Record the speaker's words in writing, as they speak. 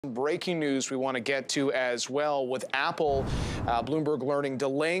Breaking news we want to get to as well with Apple, Bloomberg learning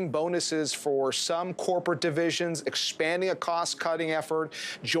delaying bonuses for some corporate divisions, expanding a cost-cutting effort,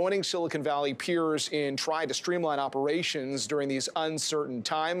 joining Silicon Valley peers in trying to streamline operations during these uncertain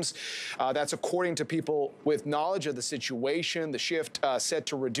times. That's according to people with knowledge of the situation. The shift set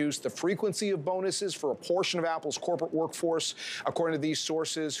to reduce the frequency of bonuses for a portion of Apple's corporate workforce, according to these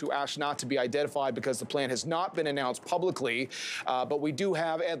sources who asked not to be identified because the plan has not been announced publicly. But we do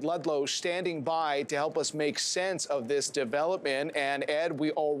have Ed Ludlow standing by to help us make sense of this development. And Ed,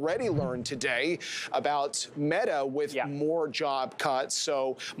 we already learned today about Meta with more job cuts.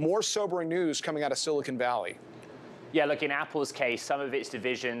 So more sobering news coming out of Silicon Valley. Yeah, look, in Apple's case, some of its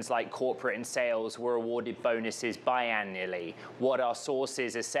divisions like corporate and sales were awarded bonuses biannually. What our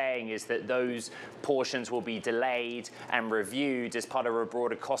sources are saying is that those portions will be delayed and reviewed as part of a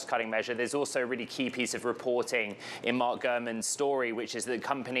broader cost-cutting measure. There's also a really key piece of reporting in Mark Gurman's story, which is that the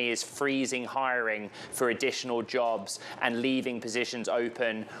company is freezing hiring for additional jobs and leaving positions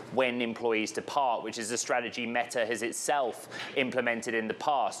open when employees depart, which is a strategy Meta has itself implemented in the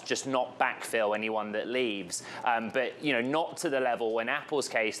past, just not backfill anyone that leaves. But not to the level in Apple's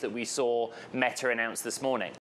case that we saw Meta announce this morning.